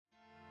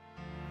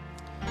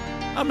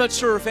I'm not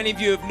sure if any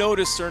of you have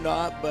noticed or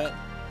not, but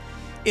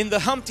in the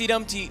Humpty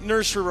Dumpty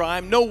nursery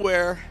rhyme,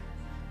 nowhere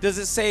does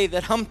it say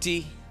that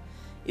Humpty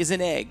is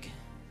an egg.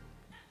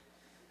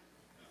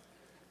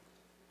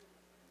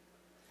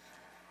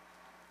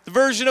 The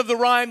version of the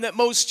rhyme that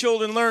most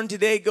children learn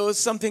today goes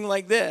something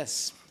like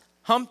this.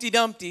 Humpty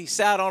Dumpty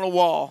sat on a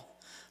wall.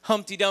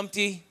 Humpty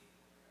Dumpty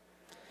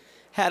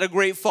had a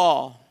great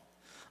fall.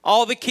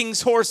 All the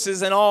king's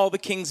horses and all the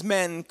king's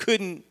men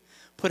couldn't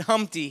put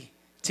Humpty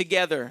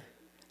together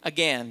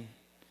again.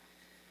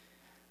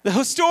 The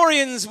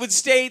historians would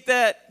state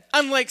that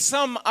unlike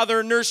some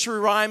other nursery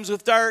rhymes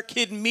with dark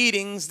hidden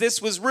meanings,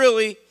 this was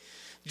really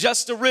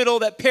just a riddle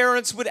that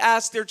parents would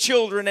ask their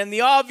children, and the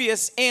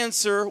obvious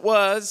answer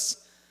was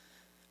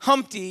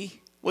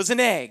Humpty was an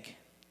egg.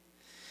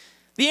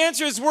 The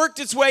answer has worked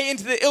its way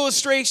into the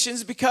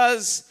illustrations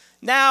because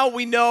now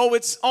we know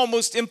it's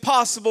almost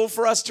impossible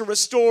for us to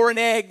restore an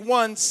egg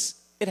once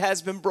it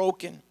has been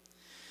broken.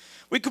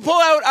 We could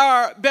pull out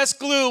our best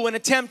glue and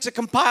attempt to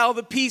compile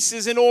the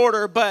pieces in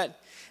order,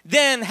 but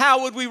then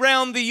how would we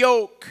round the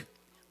yolk,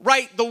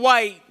 right the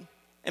white,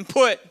 and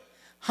put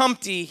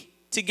Humpty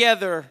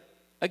together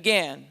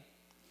again?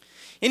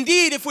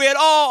 Indeed, if we had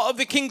all of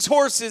the king's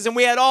horses and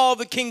we had all of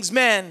the king's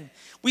men,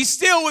 we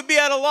still would be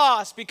at a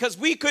loss because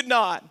we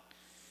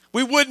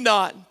would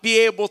not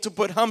be able to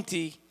put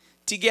Humpty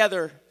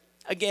together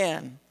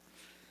again.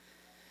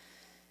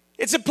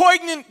 It's a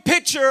poignant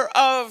picture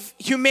of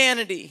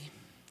humanity.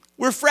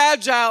 We're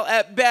fragile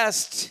at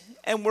best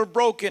and we're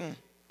broken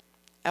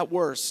at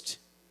worst.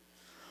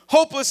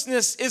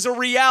 Hopelessness is a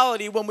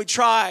reality when we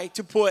try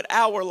to put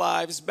our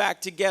lives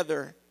back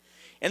together.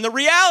 And the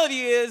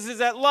reality is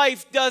that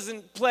life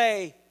doesn't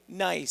play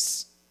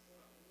nice.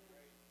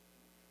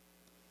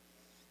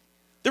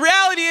 The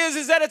reality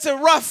is that it's a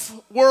rough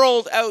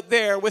world out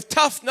there with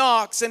tough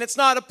knocks, and it's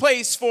not a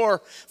place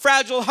for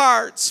fragile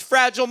hearts,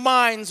 fragile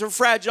minds, or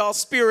fragile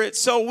spirits.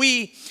 So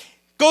we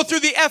go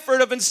through the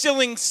effort of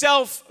instilling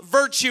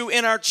self-virtue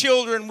in our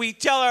children. We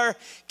tell our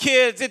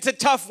kids, it's a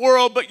tough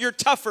world, but you're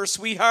tougher,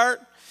 sweetheart.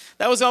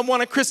 That was on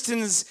one of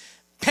Kristen's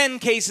pen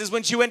cases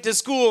when she went to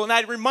school, and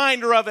I'd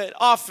remind her of it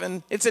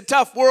often. It's a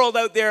tough world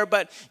out there,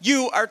 but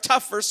you are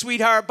tougher,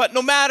 sweetheart. But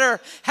no matter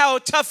how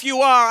tough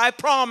you are, I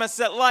promise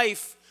that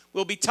life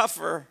will be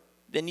tougher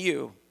than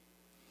you.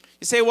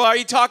 You say, well, are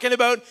you talking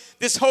about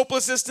this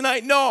hopelessness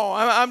tonight? No,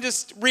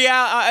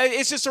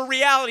 it's just a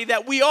reality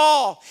that we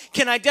all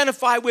can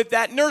identify with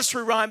that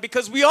nursery rhyme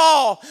because we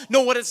all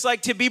know what it's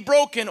like to be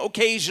broken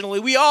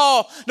occasionally. We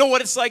all know what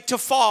it's like to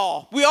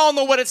fall. We all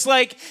know what it's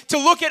like to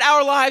look at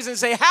our lives and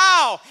say,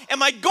 how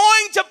am I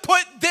going to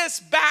put this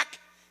back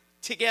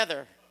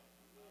together?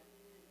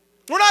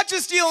 We're not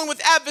just dealing with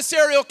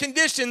adversarial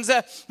conditions.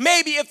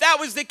 Maybe if that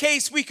was the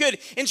case, we could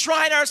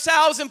enshrine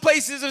ourselves in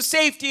places of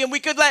safety and we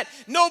could let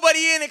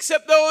nobody in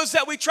except those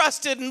that we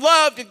trusted and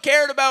loved and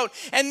cared about.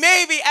 And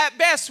maybe at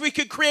best we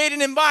could create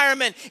an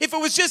environment. If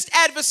it was just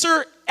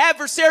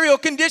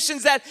adversarial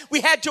conditions that we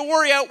had to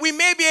worry out, we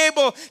may be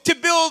able to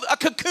build a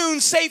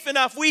cocoon safe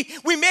enough. We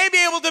may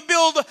be able to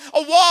build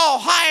a wall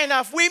high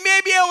enough. We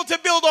may be able to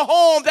build a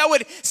home that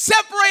would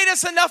separate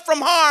us enough from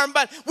harm.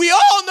 But we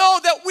all know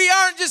that we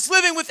aren't just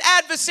living with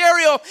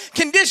adversarial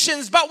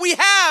conditions, but we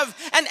have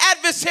an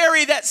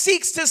adversary that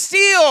seeks to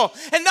steal,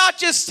 and not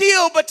just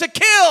steal, but to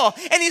kill.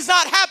 And he's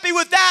not happy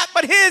with that,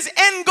 but his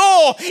end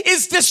goal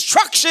is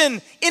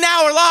destruction in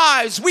our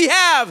lives. We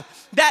have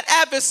that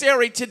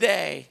adversary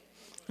today.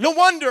 No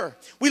wonder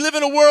we live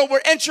in a world where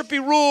entropy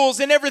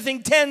rules and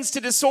everything tends to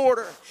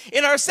disorder.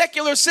 In our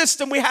secular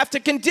system, we have to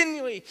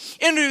continually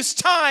introduce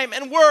time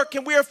and work,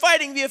 and we are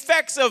fighting the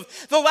effects of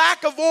the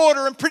lack of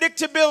order and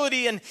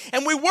predictability,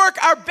 and we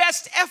work our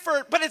best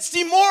effort, but it's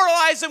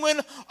demoralizing when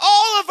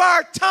all of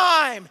our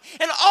time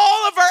and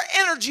all of our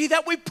energy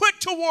that we put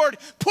toward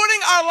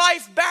putting our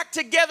life back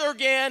together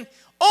again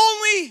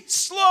only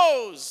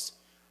slows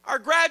our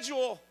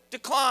gradual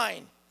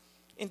decline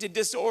into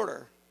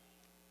disorder.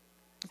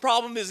 The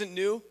problem isn't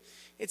new.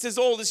 It's as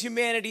old as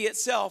humanity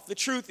itself. The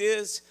truth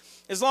is,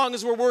 as long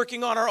as we're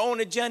working on our own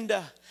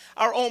agenda,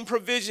 our own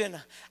provision,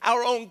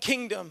 our own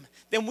kingdom,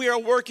 then we are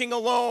working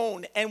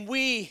alone and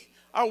we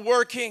are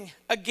working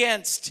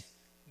against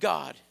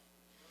God.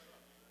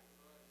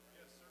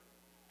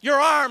 Your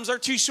arms are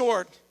too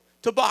short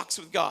to box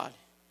with God.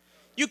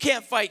 You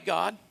can't fight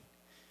God.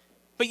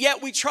 But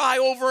yet we try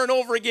over and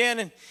over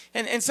again.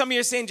 And some of you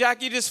are saying,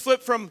 Jack, you just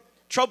flipped from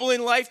trouble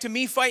in life to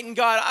me fighting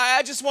God.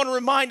 I just want to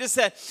remind us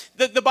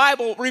that the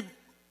Bible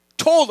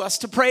told us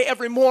to pray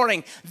every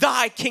morning,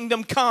 thy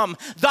kingdom come,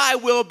 thy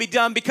will be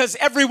done, because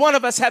every one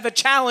of us have a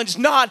challenge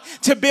not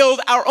to build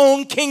our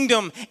own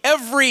kingdom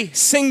every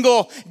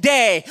single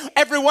day.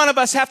 Every one of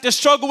us have to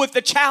struggle with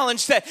the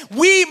challenge that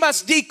we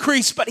must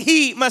decrease, but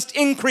he must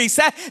increase.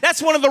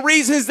 That's one of the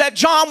reasons that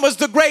John was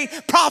the great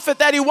prophet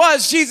that he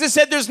was. Jesus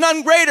said there's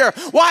none greater.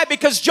 Why?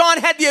 Because John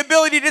had the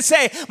ability to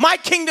say, my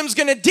kingdom's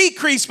going to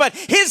decrease, but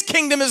his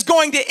kingdom is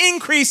going to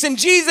increase. And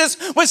Jesus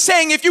was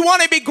saying, if you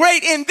want to be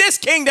great in this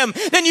kingdom,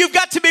 then you've you've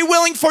got to be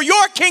willing for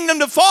your kingdom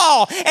to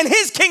fall and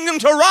his kingdom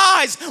to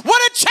rise.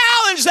 What a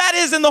challenge that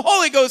is in the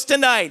Holy Ghost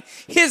tonight.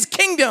 His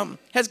kingdom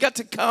has got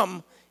to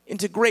come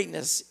into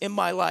greatness in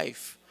my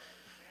life.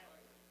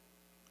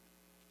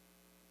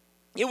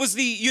 It was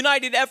the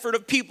united effort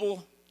of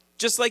people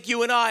just like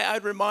you and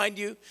I'd remind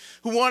you,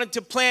 who wanted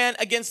to plan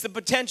against the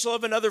potential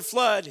of another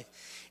flood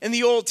in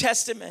the Old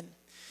Testament.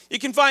 You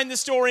can find the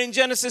story in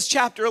Genesis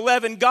chapter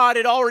 11. God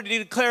had already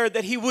declared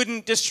that he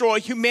wouldn't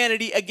destroy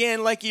humanity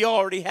again like he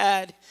already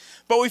had.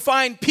 But we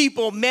find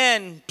people,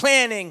 men,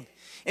 planning,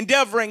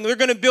 endeavoring. They're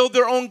going to build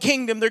their own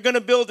kingdom. They're going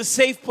to build a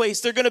safe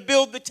place. They're going to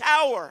build the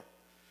tower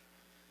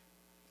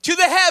to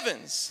the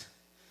heavens.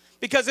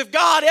 Because if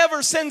God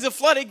ever sends a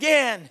flood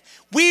again,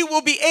 we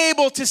will be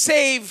able to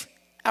save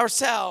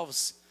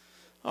ourselves.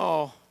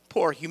 Oh,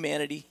 poor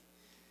humanity.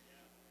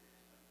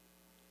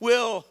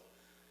 Will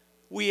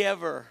we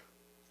ever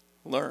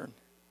learn?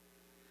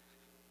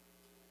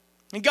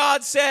 And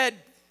God said,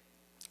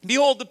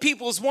 behold, the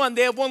people is one.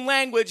 They have one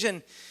language,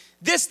 and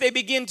this they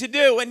begin to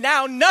do. And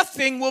now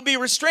nothing will be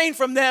restrained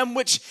from them,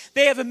 which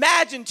they have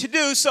imagined to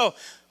do. So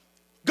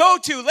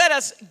let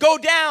us go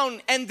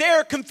down and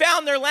there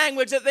confound their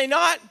language, that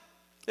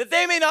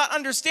they may not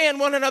understand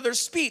one another's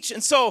speech.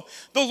 And so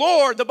the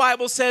Lord, the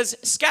Bible says,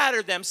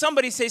 scattered them.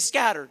 Somebody say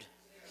scattered.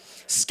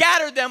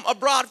 Scattered them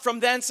abroad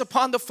from thence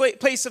upon the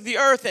place of the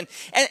earth.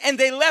 And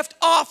they left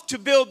off to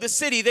build the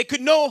city. They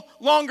could no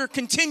longer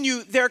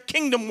continue their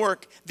kingdom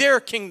work.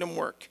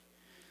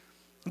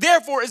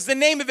 Therefore is the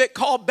name of it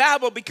called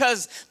Babel,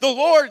 because the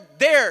Lord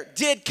there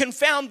did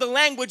confound the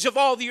language of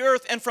all the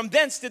earth. And from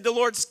thence did the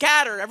Lord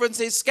scatter. Everyone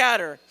say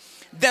scatter.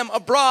 Them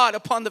abroad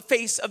upon the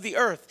face of the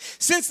earth.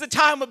 Since the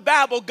time of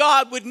Babel,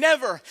 God would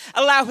never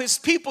allow his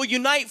people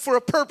unite for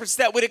a purpose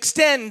that would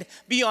extend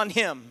beyond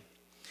him.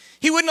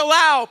 He wouldn't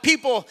allow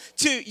people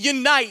to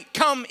unite,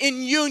 come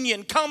in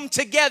union, come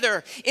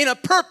together in a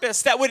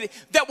purpose that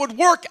would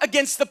work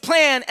against the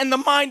plan and the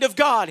mind of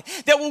God,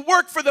 that will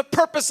work for the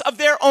purpose of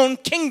their own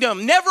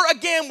kingdom. Never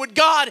again would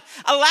God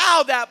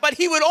allow that, but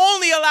he would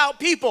only allow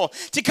people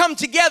to come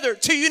together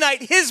to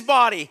unite his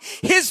body,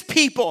 his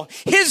people,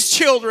 his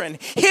children,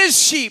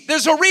 his sheep.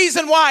 There's a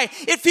reason why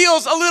it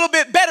feels a little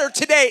bit better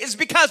today, is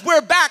because we're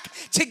back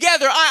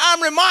together.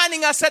 I'm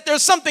reminding us that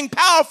there's something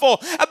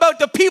powerful about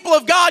the people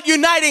of God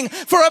uniting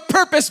for a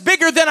purpose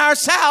bigger than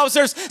ourselves.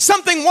 There's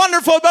something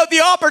wonderful about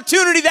the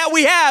opportunity that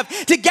we have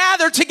to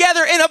gather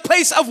together in a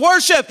place of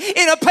worship,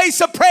 in a place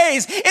of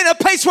praise, in a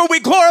place where we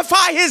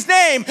glorify his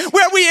name,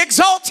 where we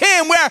exalt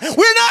him, where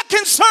we're not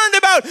concerned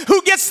about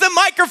who gets the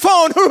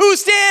microphone, or who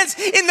stands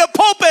in the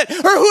pulpit,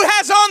 or who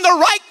has on the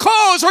right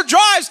clothes or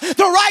drives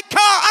the right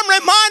car. I'm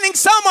reminding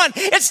someone,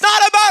 it's not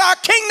about our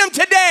kingdom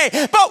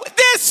today, but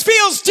this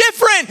feels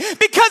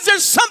different because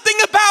there's something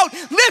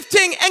about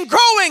lifting and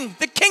growing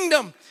the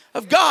kingdom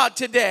of God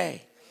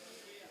today.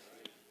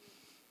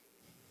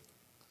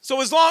 So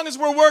as long as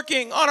we're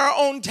working on our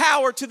own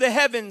tower to the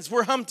heavens,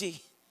 we're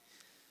Humpty.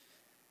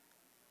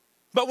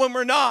 But when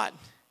we're not,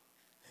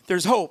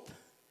 there's hope.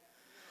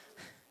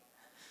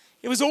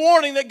 It was a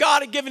warning that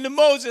God had given to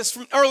Moses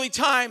from early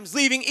times.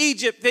 Leaving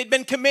Egypt, they'd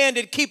been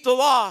commanded, keep the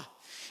law.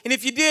 And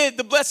if you did,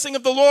 the blessing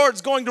of the Lord is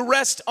going to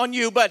rest on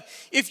you. But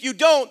if you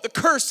don't, the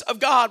curse of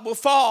God will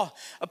fall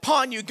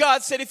upon you.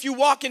 God said, if you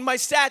walk in my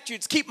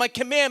statutes, keep my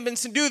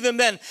commandments and do them,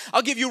 then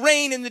I'll give you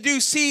rain in the due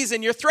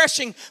season. Your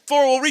threshing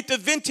floor will reap the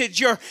vintage.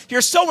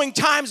 Your sowing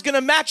time is going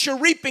to match your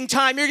reaping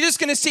time. You're just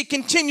going to see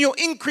continual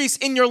increase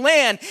in your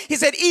land. He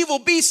said evil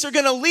beasts are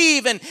going to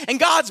leave, and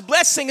God's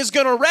blessing is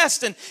going to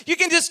rest. And you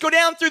can just go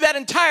down through that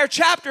entire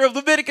chapter of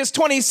Leviticus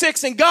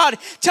 26, and God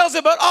tells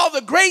about all the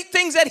great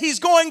things that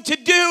he's going to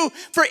do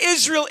for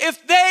Israel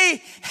if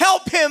they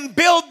help him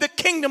build the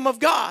kingdom of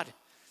God.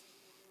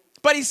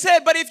 But he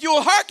said, but if you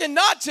will hearken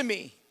not to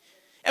me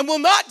and will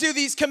not do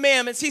these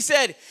commandments, he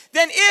said,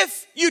 then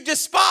if you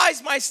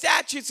despise my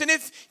statutes and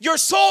if your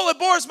soul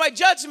abhors my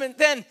judgment,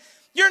 then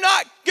you're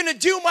not going to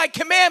do my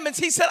commandments.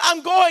 He said,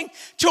 I'm going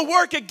to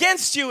work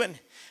against you. And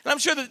I'm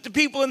sure that the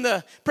people in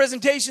the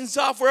presentation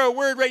software are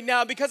worried right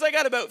now, because I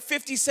got about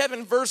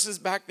 57 verses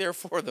back there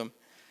for them.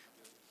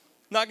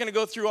 Not going to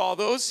go through all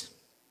those.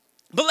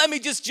 But let me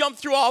just jump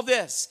through all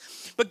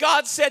this. But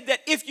God said that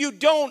if you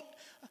don't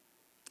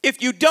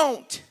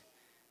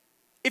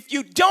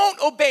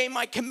obey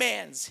my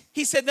commands,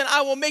 he said, then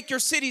I will make your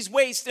cities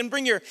waste and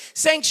bring your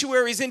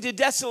sanctuaries into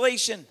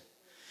desolation.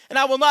 And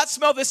I will not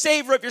smell the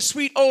savor of your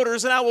sweet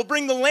odors, and I will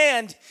bring the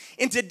land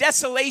into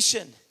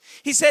desolation.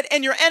 He said,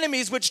 and your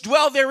enemies which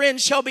dwell therein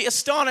shall be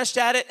astonished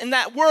at it. And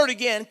that word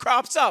again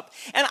crops up.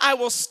 And I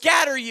will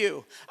scatter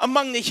you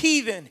among the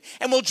heathen,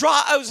 and will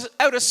draw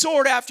out a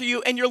sword after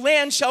you, and your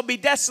land shall be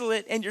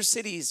desolate, and your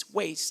cities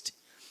waste.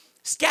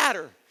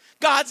 Scatter.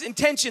 God's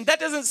intention. That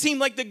doesn't seem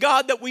like the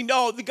God that we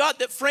know, the God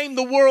that framed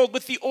the world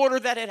with the order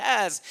that it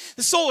has,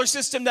 the solar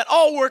system that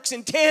all works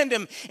in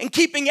tandem and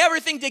keeping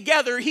everything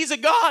together. He's a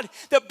God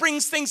that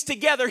brings things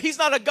together. He's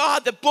not a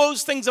God that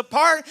blows things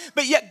apart,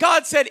 but yet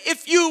God said,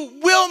 if you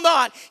will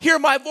not hear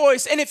my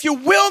voice and if you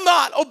will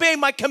not obey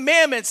my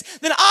commandments,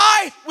 then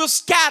I will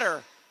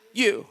scatter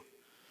you.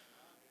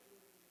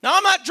 Now,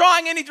 I'm not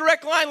drawing any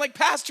direct line like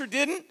Pastor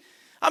didn't.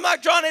 I'm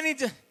not drawing any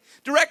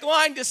direct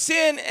line to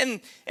sin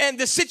and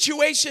the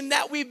situation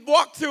that we've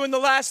walked through in the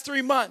last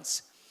 3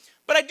 months.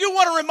 But I do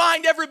want to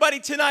remind everybody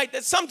tonight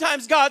that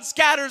sometimes God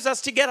scatters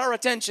us to get our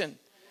attention.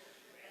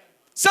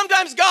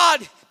 Sometimes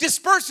God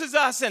disperses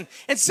us and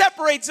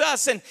separates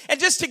us and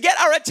just to get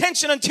our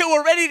attention until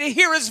we're ready to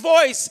hear his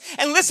voice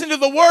and listen to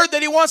the word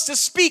that he wants to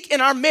speak in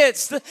our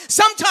midst.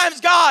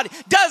 Sometimes God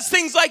does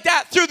things like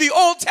that through the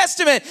Old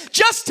Testament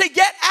just to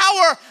get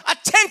our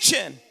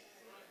attention.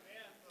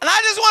 And I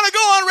just want to go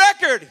on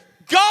record.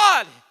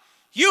 God,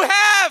 you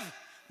have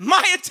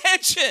my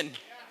attention.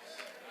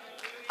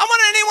 I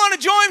want anyone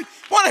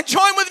to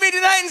join with me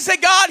tonight and say,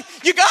 God,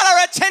 you got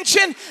our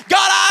attention.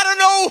 God, I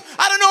don't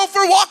know if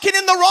we're walking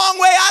in the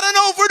wrong way. I don't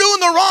know if we're doing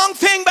the wrong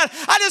thing, but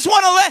I just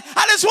want to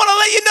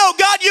let you know,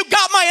 God, you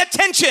got my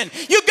attention.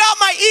 You got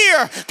my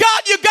ear. God,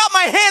 you got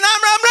my hand.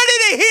 I'm ready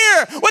to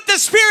hear what the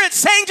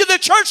Spirit's saying to the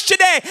church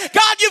today.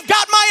 God, you've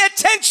got my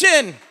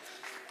attention.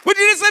 Would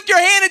you just lift your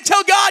hand and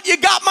tell God you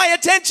got my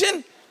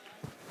attention?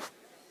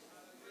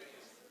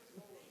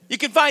 You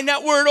can find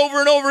that word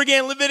over and over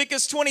again.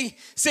 Leviticus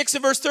 26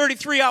 and verse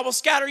 33, I will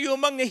scatter you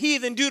among the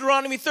heathen.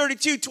 Deuteronomy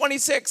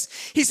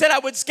 32:26, he said, I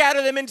would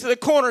scatter them into the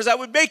corners. I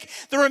would make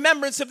the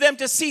remembrance of them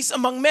to cease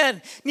among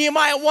men.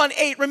 Nehemiah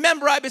 1:8,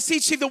 remember, I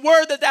beseech thee the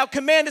word that thou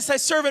commandest thy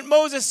servant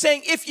Moses,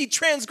 saying, if ye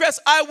transgress,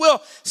 I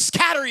will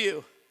scatter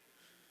you.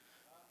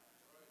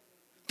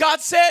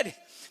 God said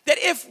that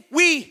if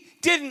we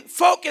didn't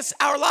focus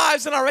our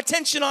lives and our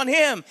attention on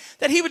him,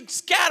 that he would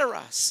scatter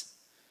us.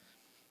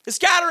 The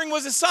scattering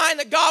was a sign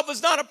that God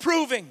was not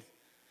approving.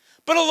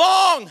 But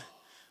along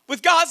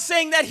with God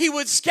saying that he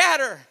would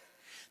scatter,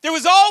 there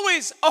was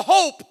always a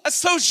hope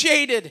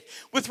associated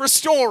with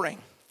restoring.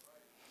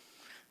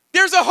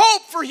 There's a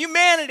hope for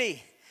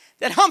humanity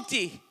that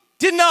Humpty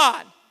did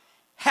not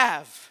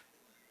have.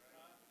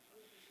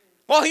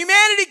 While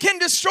humanity can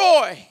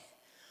destroy,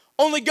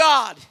 only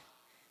God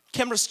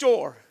can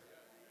restore.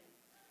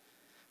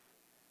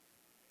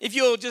 If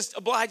you'll just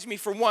oblige me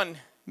for 1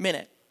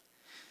 minute.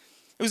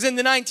 It was in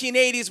the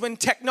 1980s when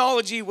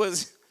technology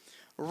was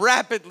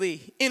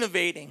rapidly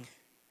innovating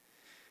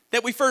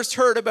that we first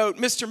heard about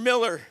Mr.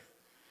 Miller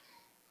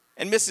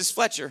and Mrs.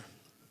 Fletcher.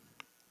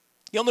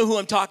 You'll know who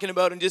I'm talking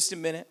about in just a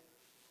minute.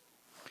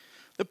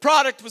 The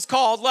product was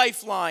called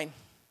Lifeline,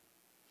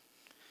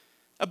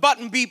 a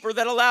button beeper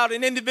that allowed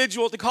an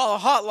individual to call a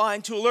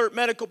hotline to alert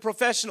medical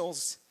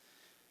professionals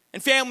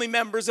and family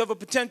members of a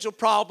potential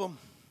problem.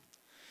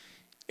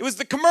 It was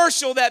the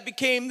commercial that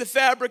became the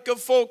fabric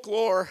of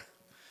folklore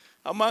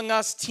among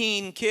us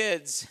teen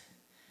kids.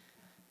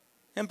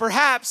 And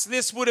perhaps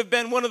this would have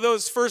been one of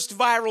those first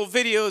viral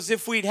videos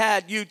if we'd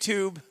had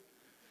YouTube.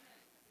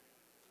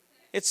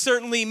 It's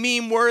certainly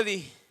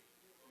meme-worthy.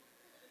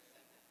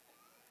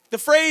 The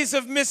phrase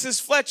of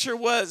Mrs. Fletcher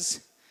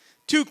was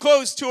too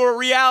close to a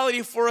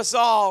reality for us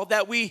all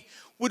that we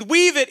would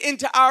weave it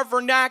into our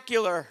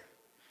vernacular.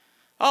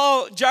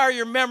 I'll jar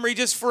your memory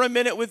just for a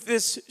minute with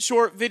this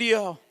short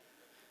video.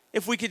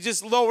 If we could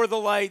just lower the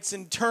lights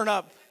and turn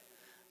up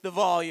the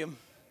volume.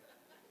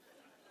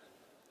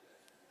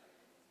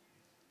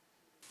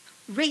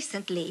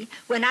 Recently,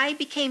 when I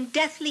became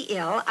deathly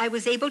ill, I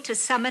was able to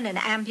summon an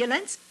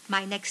ambulance,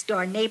 my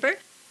next-door neighbor,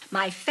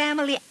 my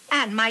family,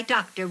 and my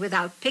doctor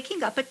without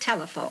picking up a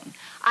telephone.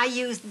 I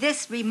used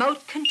this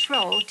remote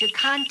control to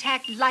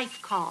contact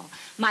LifeCall,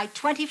 my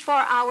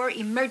 24-hour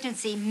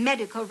emergency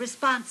medical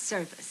response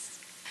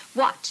service.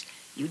 Watch.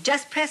 You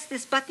just press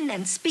this button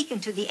and speak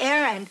into the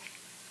air and...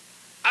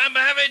 I'm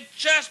having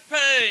chest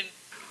pain.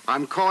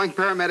 I'm calling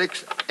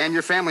paramedics and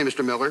your family,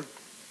 Mr. Miller.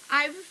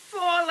 I've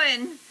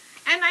fallen, and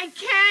I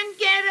can't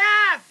get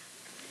up.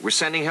 We're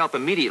sending help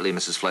immediately,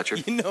 Mrs. Fletcher.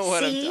 You know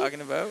what See? I'm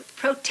talking about.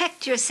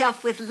 Protect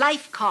yourself with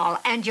LifeCall,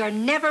 and you're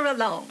never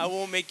alone. I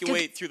won't make you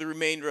wait through the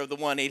remainder of the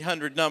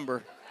 1-800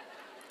 number.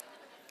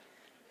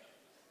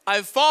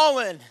 I've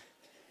fallen,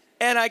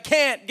 and I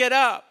can't get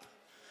up.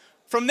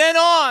 From then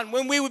on,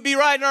 when we would be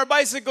riding our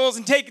bicycles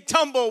and take a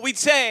tumble, we'd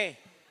say,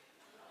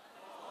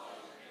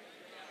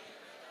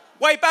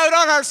 wipe out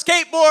on our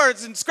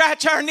skateboards and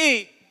scratch our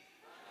knee.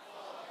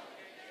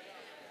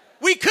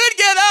 We could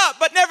get up,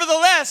 but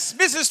nevertheless,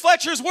 Mrs.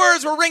 Fletcher's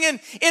words were ringing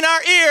in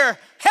our ear.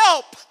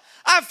 Help,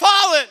 I've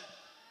fallen.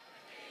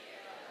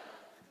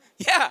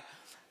 Yeah.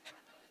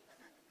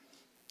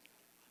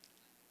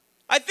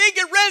 I think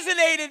it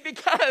resonated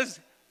because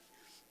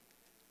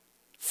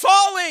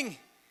falling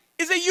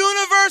is a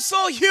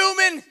universal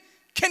human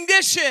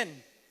condition.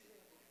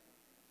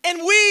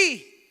 And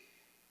we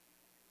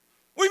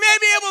may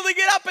be able to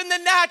get up in the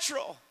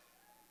natural,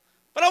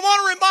 but I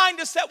want to remind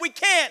us that we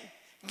can't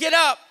get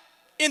up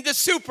in the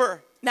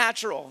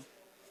supernatural.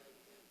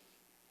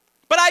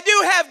 But I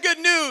do have good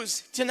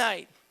news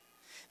tonight.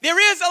 There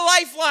is a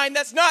lifeline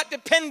that's not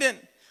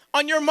dependent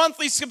on your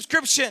monthly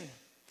subscription.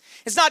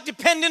 It's not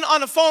dependent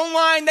on a phone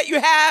line that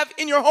you have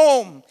in your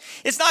home.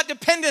 It's not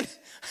dependent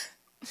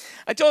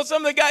I told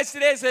some of the guys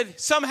today, I said,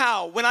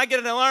 somehow when I get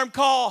an alarm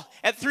call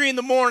at 3 in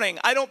the morning,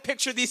 I don't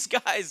picture these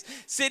guys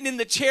sitting in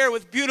the chair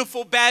with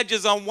beautiful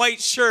badges on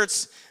white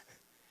shirts.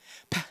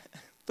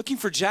 Looking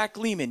for Jack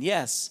Lehman,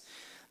 yes.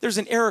 There's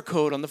an error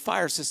code on the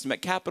fire system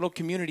at Capital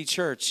Community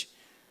Church.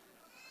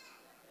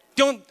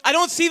 I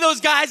don't see those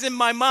guys in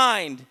my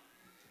mind.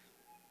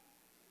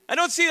 I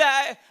don't see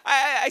that.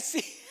 I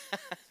see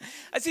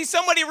I see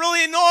somebody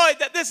really annoyed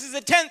that this is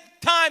the 10th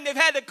time they've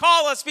had to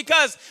call us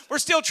because we're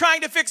still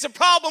trying to fix a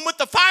problem with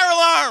the fire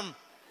alarm.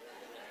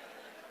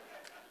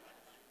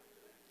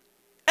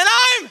 And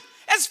I'm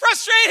as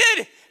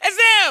frustrated as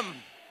them.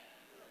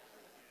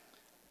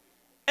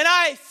 And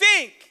I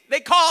think they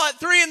call at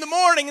 3 in the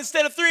morning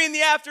instead of 3 in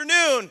the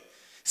afternoon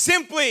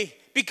simply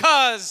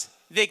because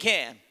they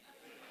can.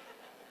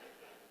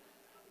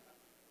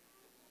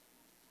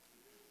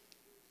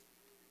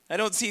 I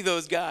don't see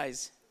those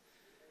guys.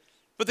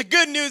 But the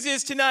good news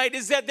is tonight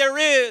is that there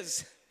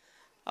is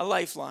a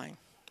lifeline.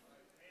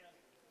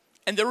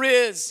 And there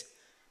is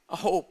a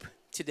hope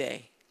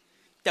today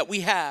that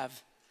we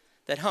have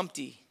that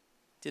Humpty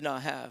did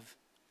not have.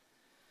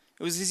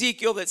 It was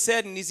Ezekiel that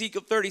said in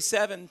Ezekiel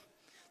 37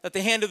 that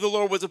the hand of the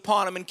Lord was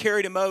upon him and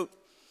carried him out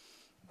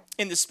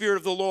in the spirit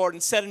of the Lord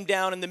and set him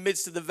down in the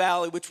midst of the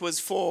valley which was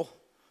full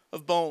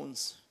of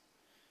bones.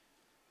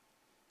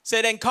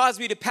 Said, and caused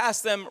me to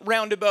pass them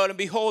round about, and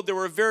behold, there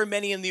were very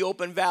many in the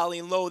open valley,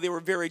 and lo, they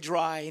were very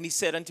dry. And he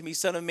said unto me,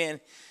 Son of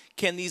man,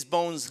 can these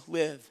bones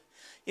live?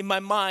 In my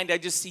mind, I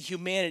just see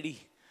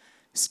humanity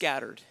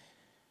scattered.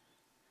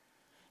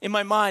 In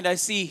my mind, I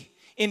see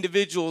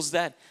individuals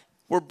that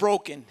were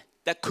broken,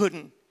 that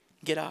couldn't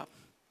get up.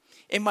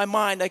 In my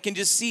mind, I can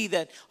just see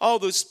that all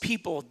those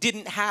people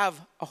didn't have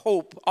a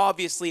hope.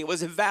 Obviously, it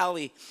was a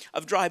valley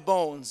of dry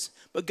bones,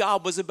 but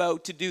God was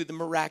about to do the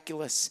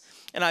miraculous.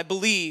 And I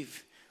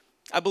believe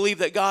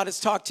that God has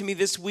talked to me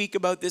this week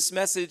about this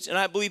message, and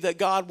I believe that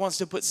God wants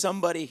to put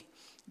somebody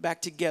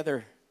back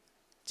together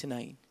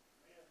tonight.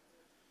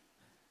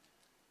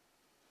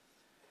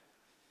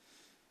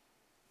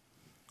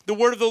 The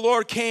word of the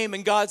Lord came,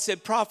 and God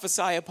said,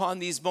 prophesy upon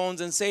these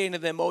bones, and say unto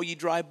them, O ye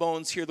dry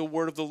bones, hear the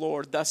word of the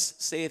Lord. Thus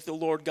saith the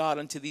Lord God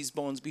unto these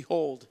bones,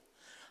 behold,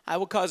 I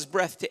will cause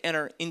breath to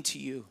enter into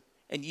you,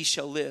 and ye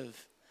shall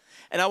live.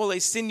 And I will lay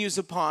sinews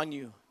upon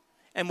you,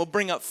 and will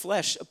bring up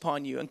flesh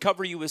upon you, and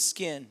cover you with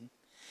skin,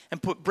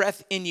 and put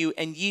breath in you,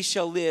 and ye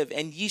shall live,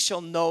 and ye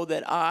shall know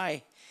that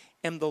I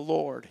am the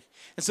Lord.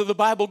 And so the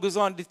Bible goes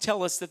on to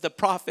tell us that the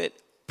prophet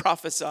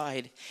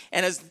prophesied.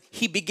 And as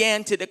he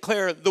began to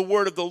declare the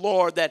word of the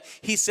Lord, that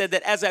he said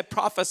that as I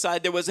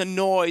prophesied, there was a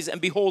noise,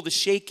 and behold, a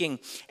shaking,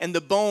 and the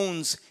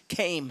bones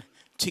came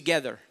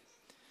together.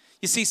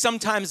 You see,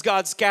 sometimes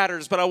God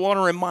scatters, but I want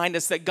to remind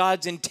us that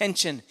God's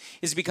intention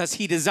is because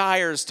he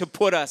desires to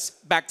put us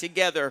back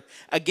together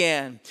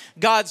again.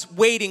 God's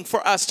waiting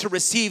for us to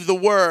receive the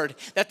word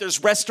that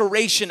there's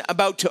restoration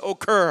about to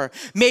occur.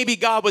 Maybe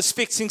God was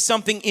fixing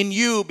something in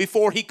you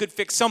before he could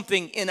fix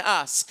something in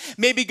us.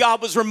 Maybe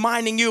God was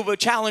reminding you of a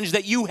challenge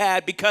that you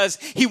had because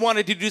he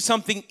wanted to do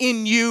something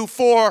in you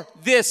for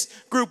this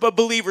group of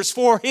believers,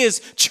 for his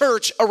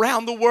church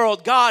around the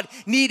world. God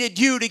needed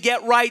you to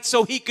get right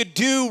so he could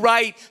do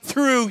right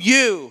through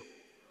you.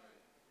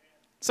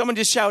 Someone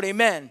just shout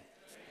amen.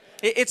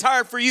 It's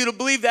hard for you to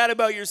believe that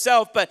about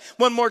yourself, but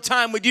one more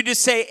time, would you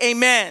just say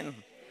amen?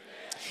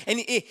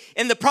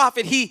 And the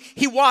prophet,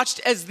 he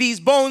watched as these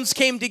bones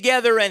came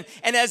together, and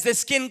as the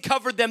skin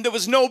covered them, there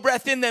was no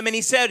breath in them. And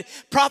he said,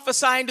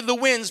 prophesy unto the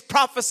winds,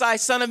 prophesy,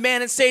 son of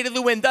man, and say to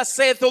the wind, thus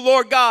saith the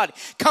Lord God,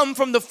 come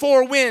from the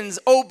four winds,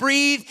 O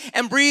breathe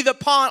and breathe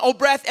upon, O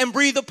breath and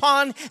breathe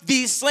upon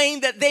these slain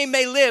that they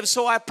may live.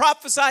 So I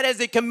prophesied as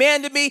they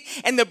commanded me,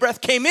 and the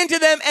breath came into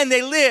them, and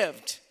they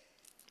lived.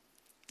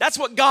 That's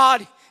what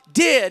God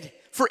did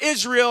for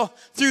Israel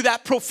through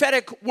that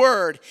prophetic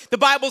word. The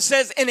Bible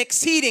says an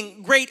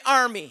exceeding great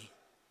army.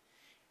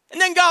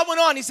 And then God went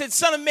on, he said,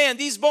 son of man,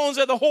 these bones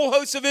are the whole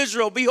host of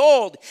Israel.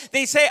 Behold,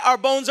 they say our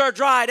bones are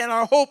dried and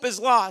our hope is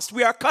lost.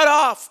 We are cut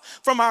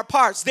off from our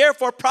parts.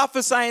 Therefore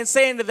prophesy and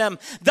say unto them,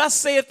 thus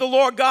saith the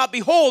Lord God,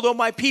 behold, O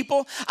my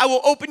people, I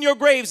will open your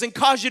graves and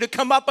cause you to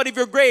come up out of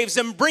your graves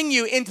and bring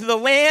you into the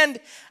land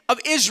of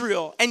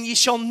Israel, and ye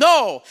shall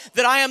know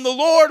that I am the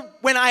Lord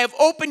when I have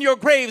opened your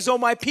graves, O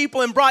my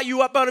people, and brought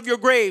you up out of your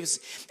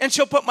graves, and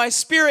shall put my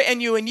spirit in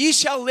you, and ye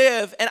shall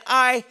live, and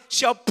I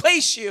shall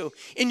place you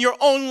in your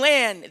own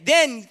land.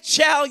 Then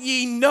shall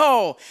ye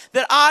know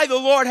that I, the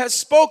Lord, have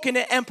spoken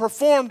it and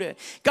performed it.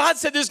 God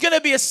said there's going to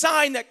be a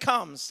sign that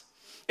comes.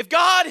 If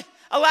God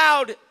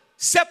allowed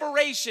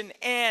separation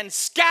and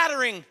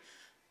scattering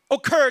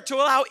occur to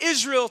allow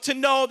Israel to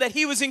know that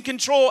he was in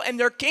control and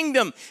their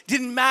kingdom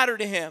didn't matter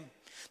to him,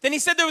 then he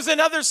said there was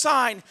another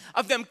sign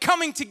of them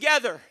coming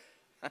together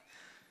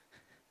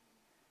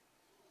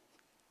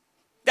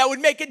that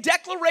would make a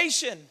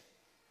declaration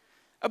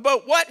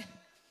about what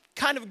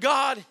kind of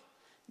God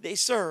they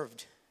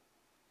served.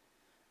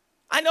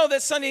 I know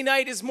that Sunday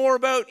night is more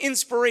about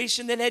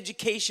inspiration than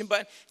education,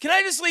 but can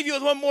I just leave you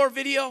with one more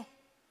video?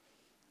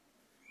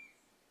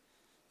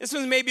 This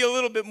one's maybe a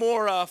little bit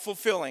more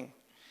fulfilling.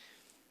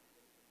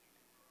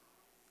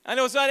 I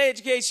know it's not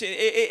education.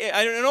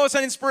 I know it's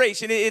not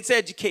inspiration. It's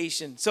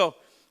education. So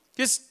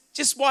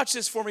just watch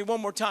this for me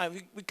one more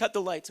time. We cut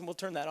the lights and we'll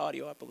turn that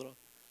audio up a little.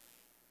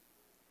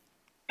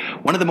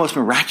 One of the most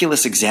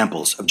miraculous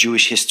examples of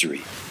Jewish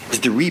history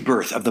is the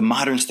rebirth of the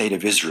modern state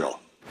of Israel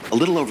a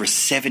little over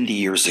 70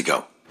 years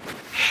ago.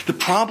 The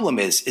problem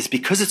is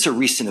because it's a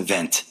recent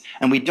event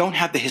and we don't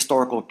have the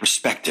historical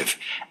perspective,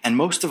 and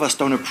most of us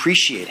don't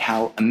appreciate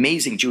how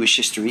amazing Jewish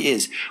history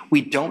is,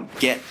 we don't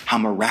get how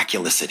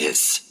miraculous it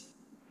is.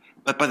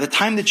 But by the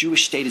time the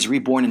Jewish state is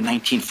reborn in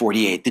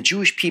 1948, the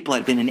Jewish people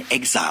had been in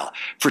exile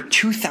for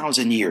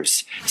 2,000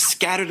 years,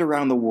 scattered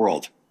around the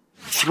world,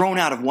 thrown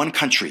out of one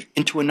country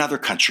into another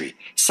country,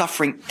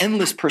 suffering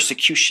endless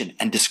persecution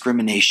and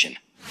discrimination.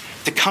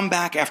 To come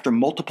back after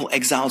multiple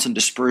exiles and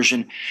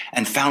dispersion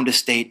and found a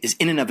state is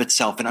in and of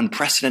itself an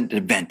unprecedented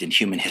event in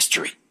human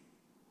history.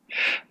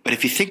 But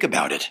if you think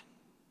about it,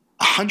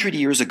 100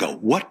 years ago,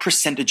 what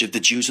percentage of the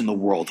Jews in the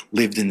world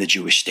lived in the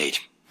Jewish state?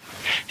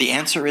 The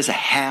answer is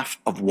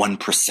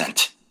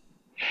 0.5%.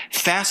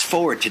 Fast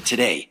forward to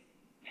today,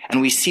 and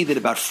we see that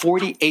about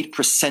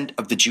 48%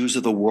 of the Jews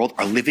of the world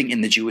are living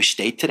in the Jewish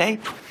state today.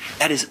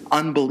 That is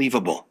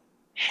unbelievable.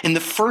 In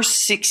the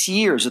first 6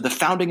 years of the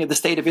founding of the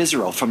State of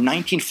Israel, from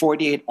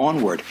 1948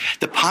 onward,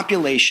 the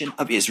population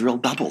of Israel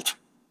doubled.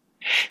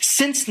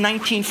 Since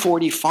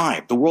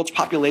 1945, the world's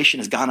population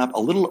has gone up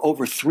a little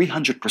over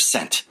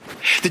 300%.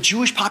 The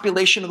Jewish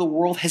population of the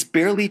world has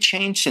barely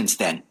changed since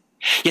then.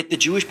 Yet the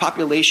Jewish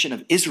population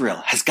of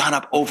Israel has gone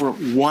up over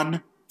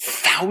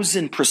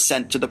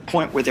 1,000% to the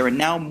point where there are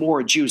now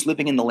more Jews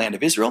living in the land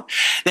of Israel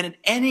than at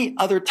any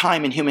other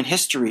time in human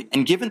history.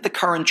 And given the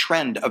current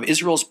trend of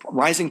Israel's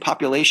rising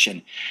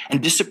population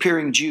and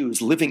disappearing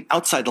Jews living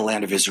outside the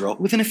land of Israel,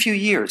 within a few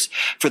years,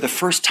 for the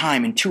first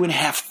time in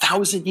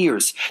 2,500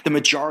 years, the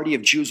majority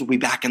of Jews will be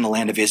back in the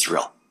land of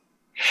Israel.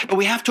 But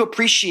we have to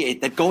appreciate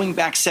that going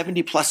back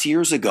 70 plus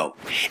years ago,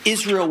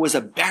 Israel was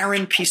a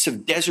barren piece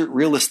of desert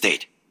real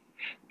estate,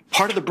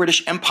 part of the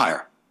British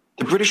Empire.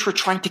 The British were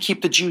trying to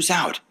keep the Jews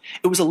out.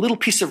 It was a little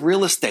piece of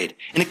real estate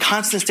in a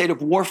constant state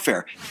of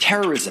warfare,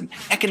 terrorism,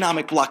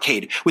 economic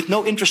blockade, with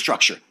no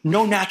infrastructure,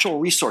 no natural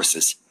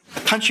resources. A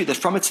country that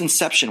from its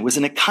inception was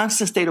in a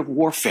constant state of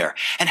warfare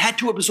and had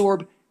to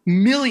absorb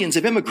millions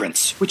of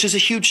immigrants, which is a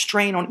huge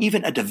strain on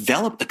even a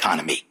developed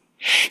economy.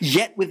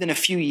 Yet within a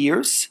few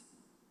years,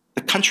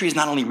 the country is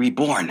not only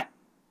reborn,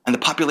 and the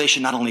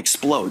population not only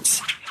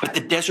explodes, but the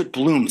desert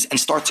blooms and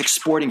starts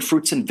exporting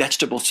fruits and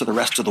vegetables to the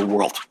rest of the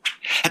world.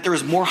 That there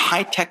is more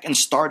high-tech and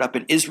startup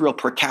in Israel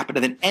per capita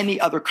than any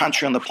other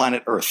country on the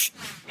planet Earth.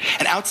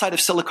 And outside of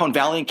Silicon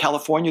Valley in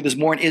California, there's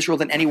more in Israel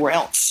than anywhere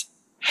else.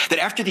 That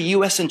after the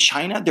US and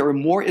China, there are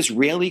more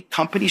Israeli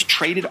companies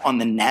traded on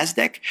the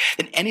NASDAQ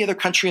than any other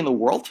country in the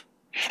world.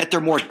 That there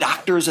are more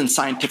doctors and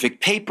scientific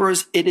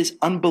papers. It is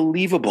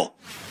unbelievable.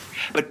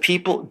 But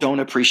people don't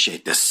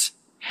appreciate this.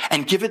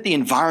 And given the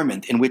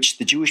environment in which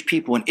the Jewish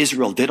people in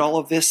Israel did all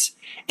of this,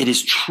 it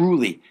is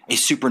truly a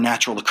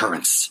supernatural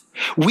occurrence.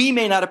 We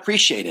may not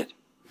appreciate it,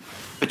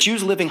 but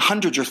Jews living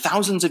hundreds or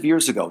thousands of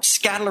years ago,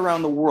 scattered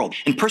around the world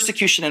in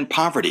persecution and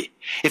poverty,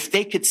 if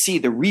they could see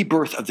the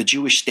rebirth of the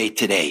Jewish state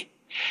today,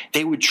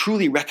 they would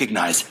truly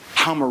recognize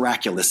how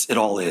miraculous it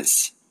all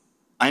is.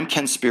 I'm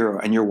Ken Spiro,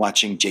 and you're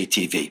watching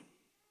JTV.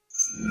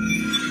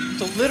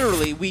 So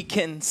literally, we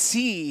can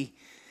see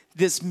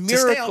this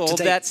miracle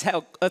that's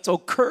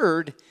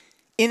occurred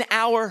in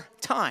our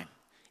time,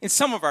 in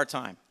some of our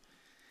time.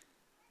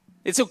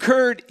 It's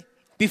occurred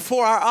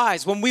before our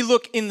eyes. When we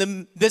look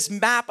in this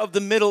map of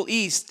the Middle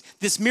East,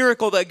 this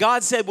miracle that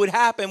God said would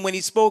happen when he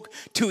spoke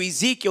to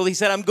Ezekiel, he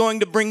said, I'm going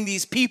to bring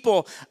these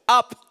people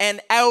up and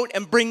out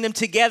and bring them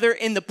together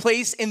in the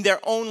place in their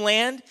own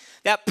land.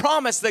 That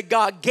promise that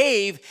God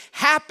gave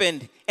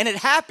happened, and it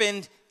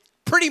happened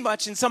pretty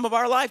much in some of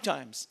our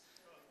lifetimes.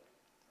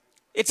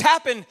 It's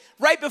happened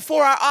right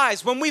before our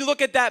eyes. When we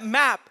look at that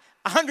map,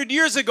 100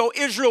 years ago,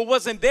 Israel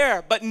wasn't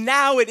there, but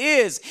now it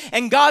is.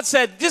 And God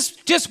said,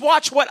 just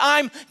watch what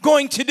I'm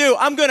going to do.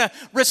 I'm going to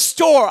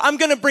restore. I'm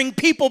going to bring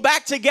people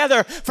back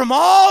together from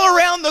all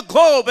around the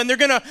globe, and they're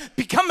going to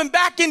be coming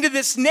back into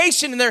this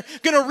nation, and they're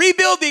going to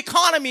rebuild the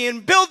economy and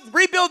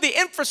rebuild the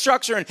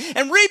infrastructure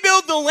and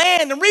rebuild the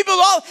land and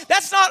rebuild all.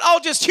 That's not all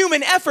just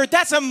human effort.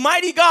 That's a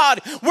mighty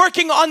God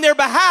working on their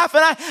behalf.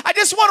 And I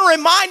just want to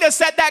remind us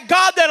that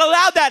God that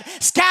allowed that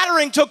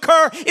scattering to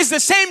occur is the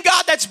same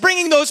God that's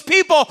bringing those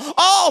people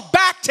all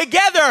back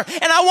together.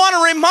 And I want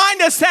to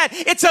remind us that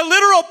it's a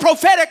literal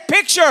prophetic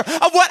picture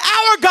of what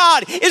our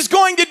God is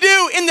going to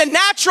do in the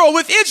natural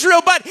with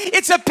Israel, but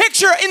it's a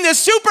picture in the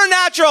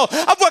supernatural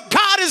of what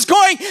God is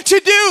going to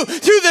do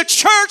through the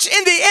church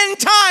in the end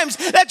times.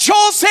 That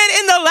Joel said,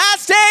 in the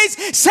last days,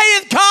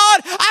 saith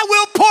God, I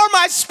will pour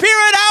my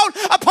spirit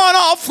out upon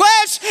all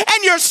flesh,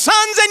 and your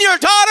sons and your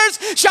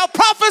daughters shall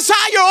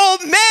prophesy, your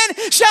old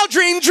men shall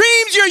dream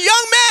dreams, your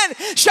young men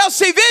shall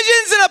see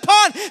visions, and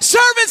upon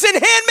servants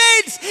and handmaids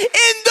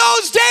in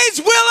those days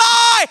will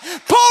I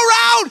pour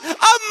out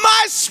of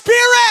my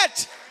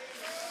spirit.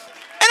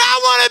 And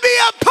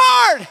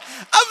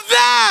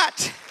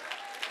that?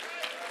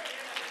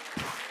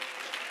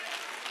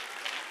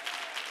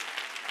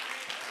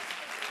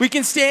 We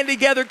can stand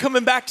together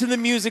coming back to the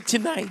music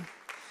tonight.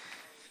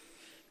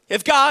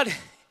 If God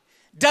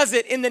does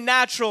it in the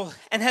natural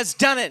and has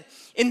done it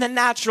in the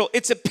natural,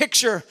 it's a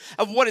picture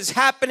of what is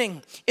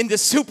happening in the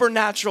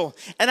supernatural.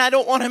 And I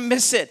don't want to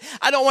miss it.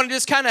 I don't want to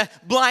just kind of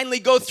blindly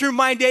go through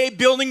my day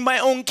building my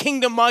own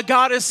kingdom while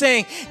God is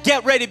saying,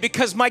 get ready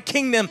because my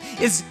kingdom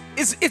is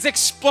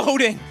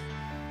exploding.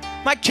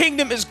 My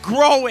kingdom is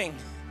growing.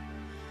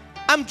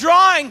 I'm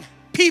drawing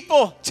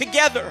people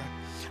together.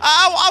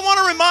 I want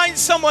to remind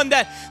someone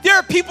that there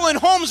are people in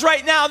homes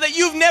right now that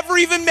you've never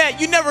even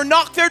met. You never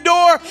knocked their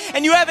door,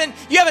 and you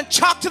haven't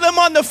talked to them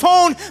on the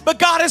phone, but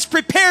God has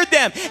prepared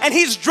them, and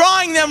He's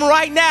drawing them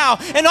right now.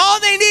 And all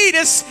they need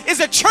is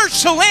a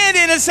church to land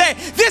in and say,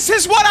 this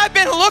is what I've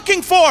been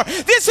looking for.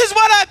 This is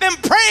what I've been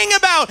praying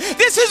about.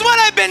 This is what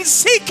I've been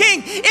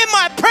seeking in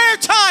my prayer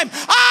time.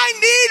 I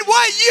need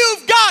what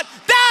you've got.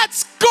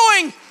 That's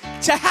going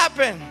to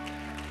happen.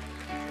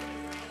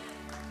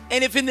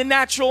 And if in the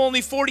natural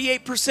only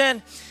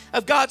 48%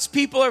 of God's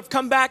people have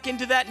come back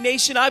into that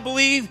nation, I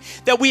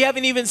believe that we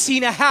haven't even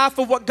seen a half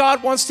of what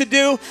God wants to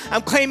do.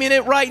 I'm claiming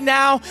it right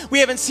now. We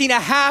haven't seen a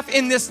half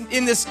in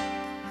this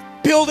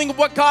building of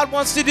what God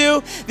wants to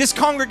do. This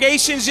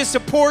congregation is just a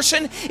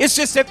portion. It's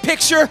just a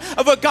picture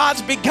of what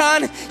God's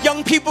begun.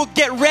 Young people,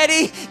 get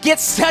ready, get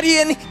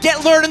studying,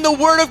 get learning the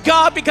Word of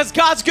God because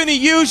God's going to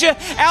use you.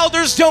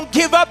 Elders, don't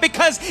give up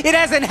because it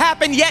hasn't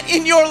happened yet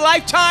in your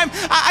lifetime.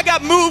 I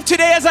got moved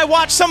today as I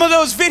watched some of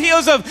those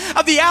videos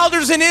of the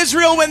elders in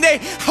Israel when they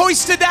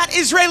hoisted that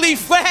Israeli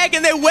flag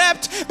and they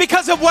wept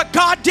because of what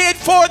God did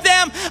for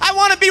them. I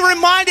want to be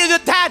reminded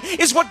that that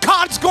is what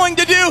God's going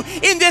to do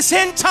in this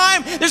end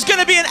time. There's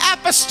going to be an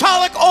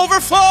apostolic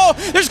overflow.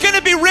 There's going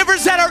to be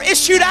rivers that are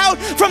issued out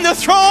from the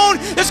throne.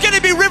 There's going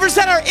to be rivers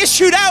that are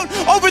issued out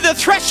over the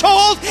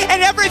threshold,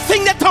 and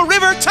everything that the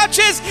river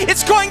touches,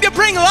 it's going to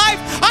bring life.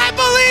 I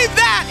believe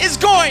that is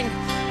going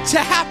to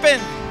happen.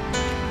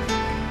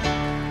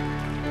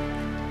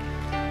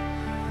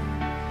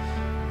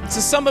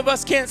 So some of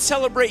us can't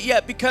celebrate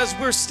yet because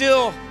we're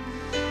still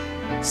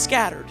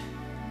scattered.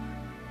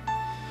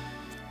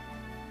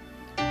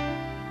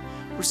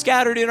 We're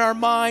scattered in our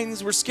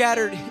minds. We're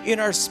scattered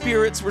in our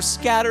spirits. We're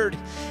scattered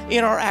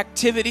in our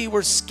activity.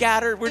 We're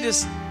scattered.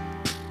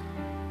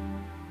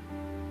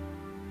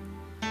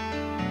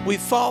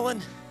 We've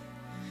fallen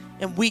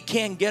and we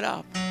can't get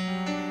up.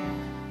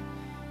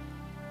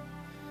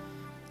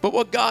 But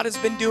what God has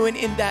been doing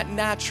in that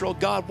natural,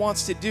 God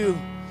wants to do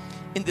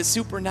in the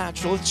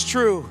supernatural. It's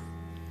true.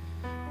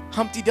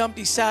 Humpty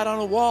Dumpty sat on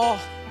a wall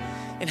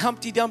and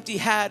Humpty Dumpty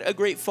had a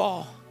great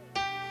fall.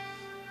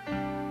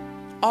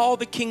 All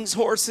the king's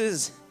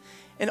horses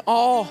and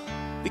all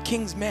the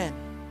king's men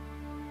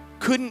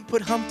couldn't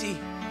put Humpty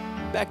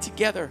back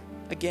together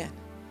again.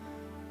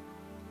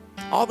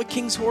 All the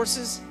king's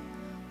horses?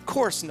 Of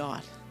course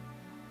not.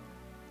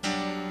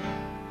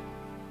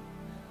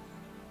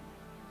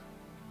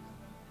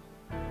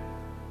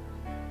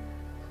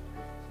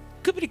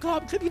 Clippity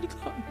clop, clippity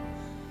clop.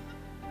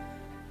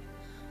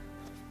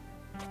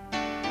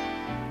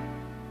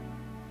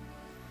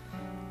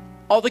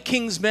 All the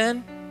king's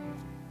men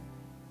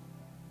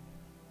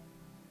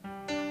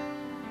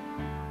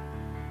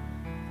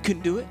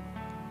couldn't do it.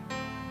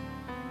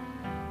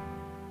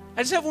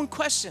 I just have one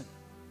question.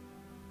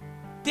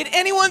 Did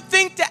anyone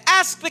think to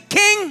ask the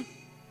king?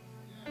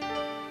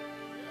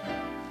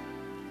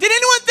 Did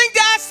anyone think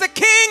to ask the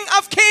King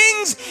of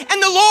Kings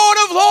and the Lord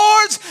of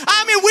Lords?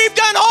 I mean, we've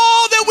done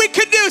all that we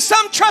could do.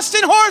 Some trust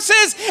in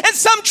horses and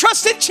some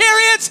trust in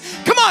chariots.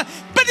 Come on.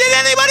 But did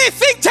anybody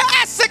think to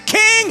ask the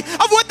king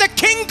of what the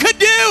king could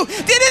do?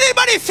 Did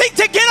anybody think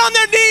to get on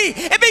their knee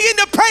and begin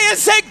to pray and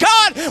say,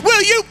 God,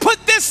 will you put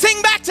this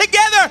thing back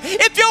together?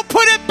 If you'll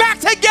put it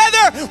back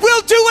together,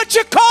 we'll do what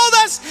you called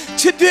us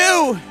to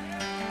do.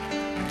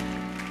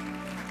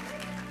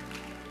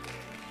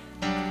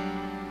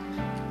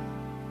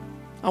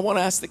 I want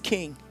to ask the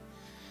king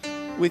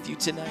with you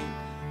tonight.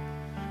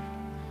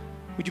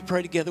 Would you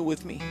pray together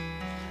with me?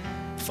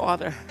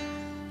 Father,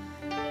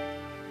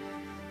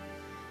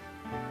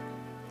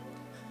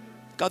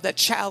 God, that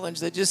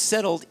challenge that just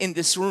settled in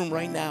this room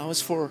right now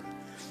is for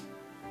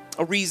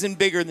a reason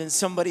bigger than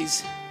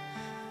somebody's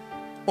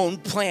own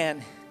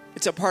plan.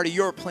 It's a part of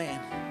your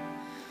plan.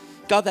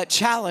 God, that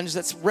challenge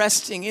that's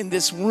resting in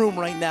this room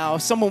right now,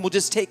 if someone will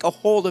just take a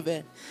hold of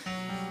it.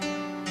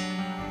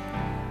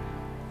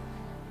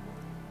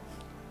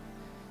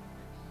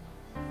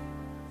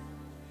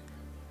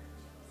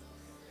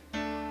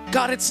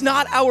 God, it's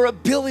not our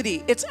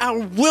ability, it's our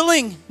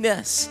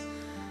willingness.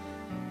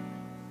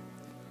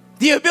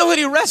 The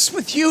ability rests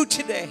with you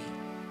today.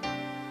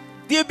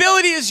 The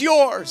ability is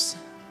yours.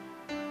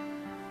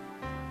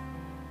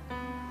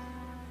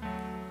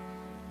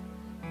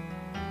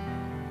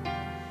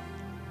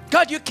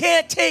 God, you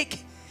can't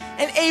take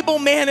an able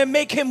man and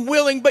make him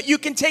willing, but you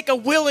can take a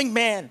willing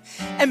man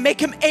and make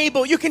him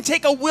able. You can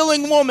take a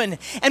willing woman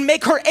and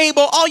make her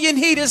able. All you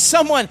need is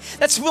someone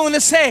that's willing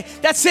to say,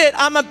 that's it,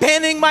 I'm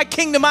abandoning my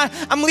kingdom.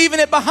 I'm leaving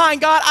it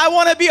behind. God, I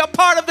want to be a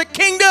part of the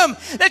kingdom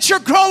that you're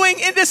growing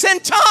in this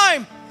end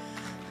time.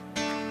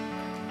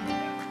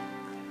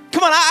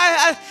 Come on,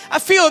 I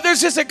feel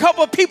there's just a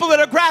couple of people that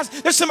are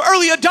grasping. There's some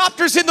early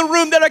adopters in the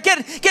room that are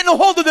getting a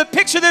hold of the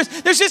picture.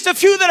 There's just a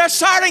few that are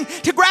starting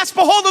to grasp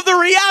a hold of the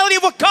reality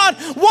of what God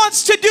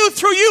wants to do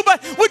through you.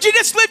 But would you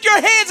just lift your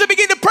hands and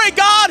begin to pray,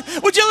 God,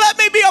 would you let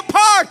me be a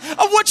part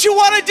of what you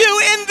want to do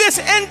in this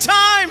end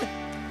time?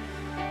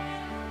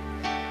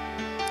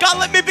 God,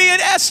 let me be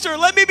an Esther.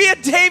 Let me be a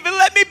David.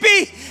 Let me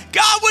be,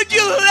 God, would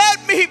you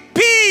let me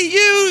be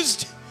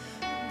used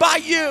by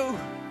you?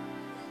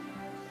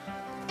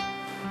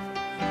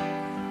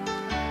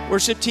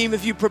 Worship team,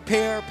 if you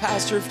prepare,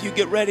 pastor, if you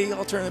get ready,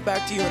 I'll turn it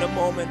back to you in a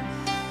moment.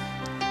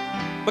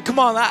 But come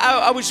on,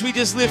 I wish we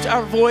just lift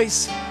our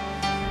voice.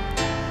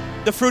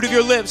 The fruit of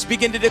your lips,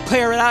 begin to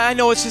declare it. I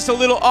know it's just a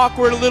little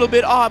awkward, a little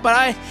bit odd, but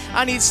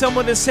I need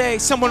someone to say,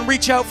 someone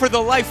reach out for the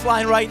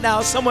lifeline right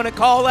now. Someone to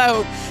call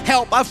out,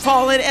 help, I've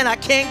fallen and I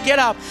can't get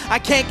up. I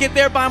can't get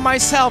there by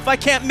myself. I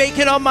can't make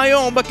it on my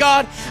own. But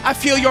God, I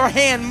feel your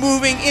hand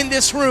moving in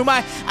this room.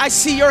 I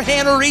see your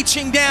hand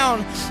reaching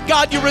down.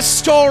 God, you're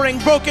restoring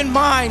broken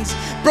minds,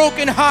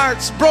 broken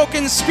hearts,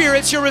 broken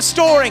spirits. You're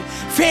restoring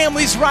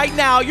families right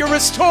now. You're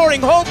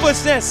restoring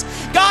hopelessness.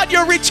 God,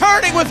 you're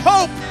returning with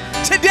hope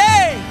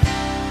today.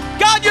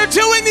 God, you're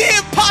doing the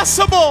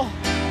impossible.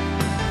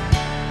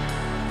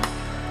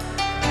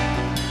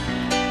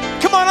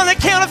 Come on the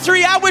count of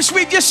 3. I wish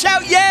we'd just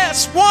shout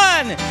yes.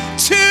 1, 2,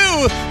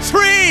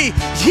 3.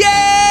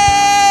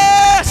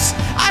 Yes!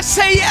 I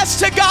say yes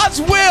to God's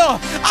will.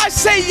 I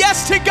say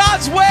yes to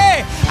God's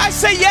way. I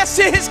say yes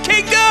to his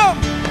kingdom.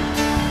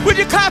 Would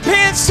you clap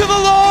hands to the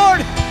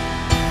Lord?